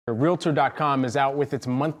Realtor.com is out with its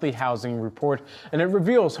monthly housing report, and it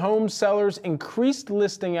reveals home sellers increased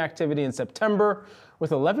listing activity in September with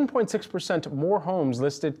 11.6% more homes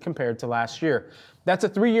listed compared to last year. That's a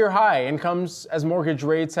three-year high and comes as mortgage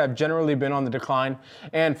rates have generally been on the decline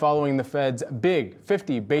and following the Fed's big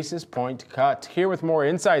 50 basis point cut. Here with more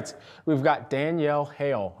insights, we've got Danielle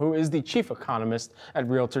Hale, who is the chief economist at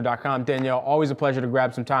Realtor.com. Danielle, always a pleasure to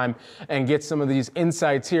grab some time and get some of these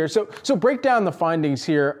insights here. So break down the findings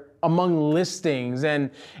here among listings,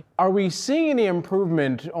 and are we seeing any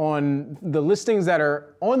improvement on the listings that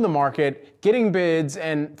are on the market, getting bids,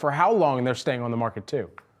 and for how long they're staying on the market too?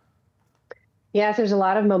 Yes, there's a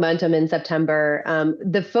lot of momentum in September.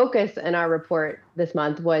 The focus in our report this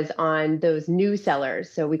month was on those new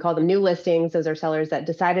sellers. So we call them new listings. Those are sellers that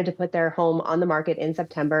decided to put their home on the market in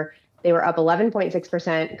September. They were up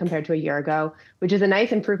 11.6% compared to a year ago, which is a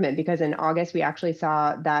nice improvement because in August, we actually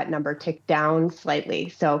saw that number tick down slightly.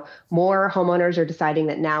 So more homeowners are deciding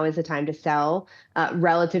that now is the time to sell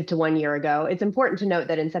relative to 1 year ago. It's important to note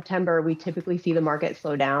that in September, we typically see the market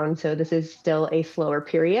slow down. So this is still a slower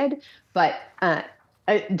period. But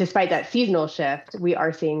despite that seasonal shift, we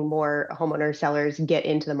are seeing more homeowner sellers get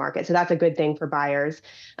into the market. So that's a good thing for buyers.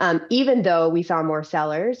 Even though we saw more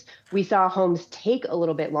sellers, we saw homes take a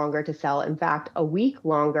little bit longer to sell. In fact, a week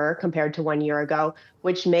longer compared to 1 year ago,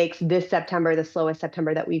 which makes this September the slowest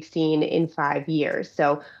September that we've seen in 5 years.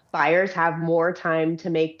 So buyers have more time to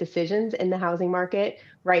make decisions in the housing market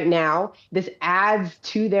right now. This adds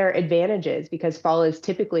to their advantages because fall is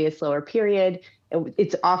typically a slower period.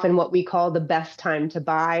 It's often what we call the best time to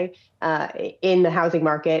buy in the housing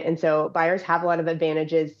market. And so buyers have a lot of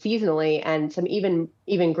advantages seasonally and some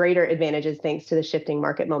even greater advantages thanks to the shifting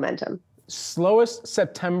market momentum. Slowest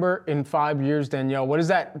September in 5 years, Danielle. What does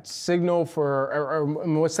that signal for, or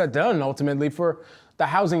what's that done ultimately for the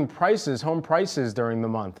housing prices, home prices during the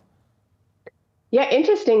month? Yeah,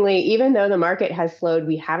 interestingly, even though the market has slowed,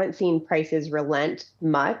 we haven't seen prices relent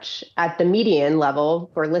much. At the median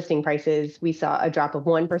level for listing prices, we saw a drop of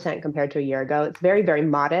 1% compared to a year ago. It's very, very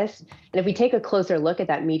modest. And if we take a closer look at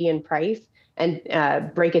that median price and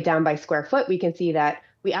break it down by square foot, we can see that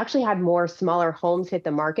we actually had more smaller homes hit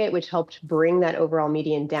the market, which helped bring that overall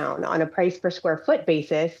median down. On a price per square foot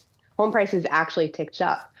basis, home prices actually ticked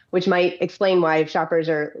up, which might explain why if shoppers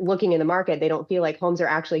are looking in the market, they don't feel like homes are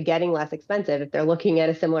actually getting less expensive. If they're looking at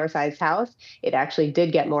a similar sized house, it actually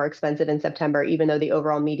did get more expensive in September, even though the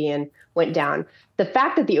overall median went down. The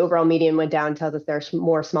fact that the overall median went down tells us there's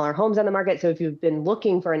more smaller homes on the market. So if you've been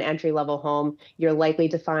looking for an entry-level home, you're likely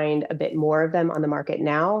to find a bit more of them on the market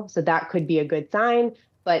now. So that could be a good sign,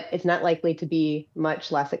 but it's not likely to be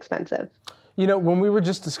much less expensive. You know, when we were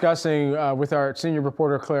just discussing with our senior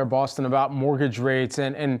reporter, Claire Boston, about mortgage rates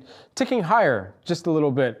and ticking higher just a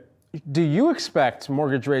little bit, do you expect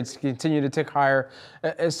mortgage rates to continue to tick higher,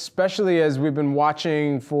 especially as we've been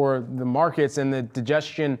watching for the markets and the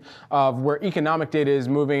digestion of where economic data is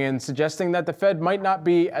moving and suggesting that the Fed might not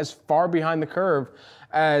be as far behind the curve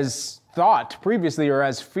as thought previously or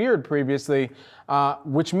as feared previously,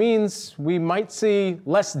 which means we might see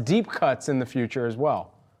less deep cuts in the future as well?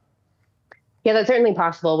 Yeah, that's certainly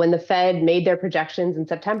possible. When the Fed made their projections in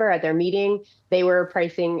September at their meeting, they were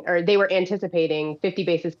anticipating 50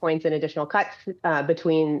 basis points in additional cuts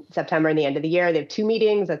between September and the end of the year. They have two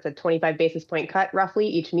meetings. That's a 25 basis point cut roughly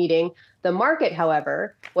each meeting. The market,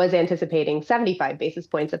 however, was anticipating 75 basis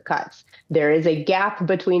points of cuts. There is a gap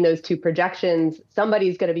between those two projections.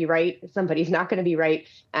 Somebody's going to be right. Somebody's not going to be right.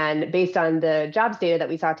 And based on the jobs data that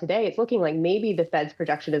we saw today, it's looking like maybe the Fed's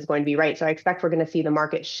projection is going to be right. So I expect we're going to see the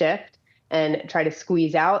market shift and try to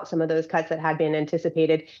squeeze out some of those cuts that had been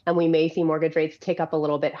anticipated. And we may see mortgage rates tick up a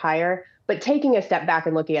little bit higher. But taking a step back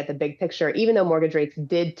and looking at the big picture, even though mortgage rates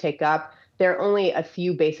did tick up, they're only a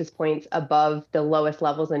few basis points above the lowest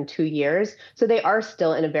levels in 2 years. So they are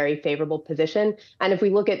still in a very favorable position. And if we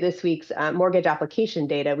look at this week's mortgage application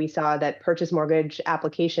data, we saw that purchase mortgage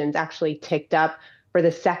applications actually ticked up for the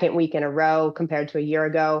second week in a row compared to a year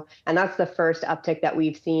ago. And that's the first uptick that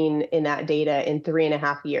we've seen in that data in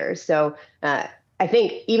 3.5 years. So I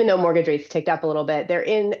think even though mortgage rates ticked up a little bit, they're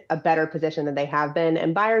in a better position than they have been,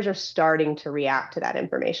 and buyers are starting to react to that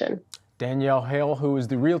information. Danielle Hale, who is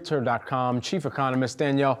the Realtor.com chief economist.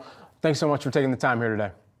 Danielle, thanks so much for taking the time here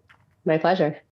today. My pleasure.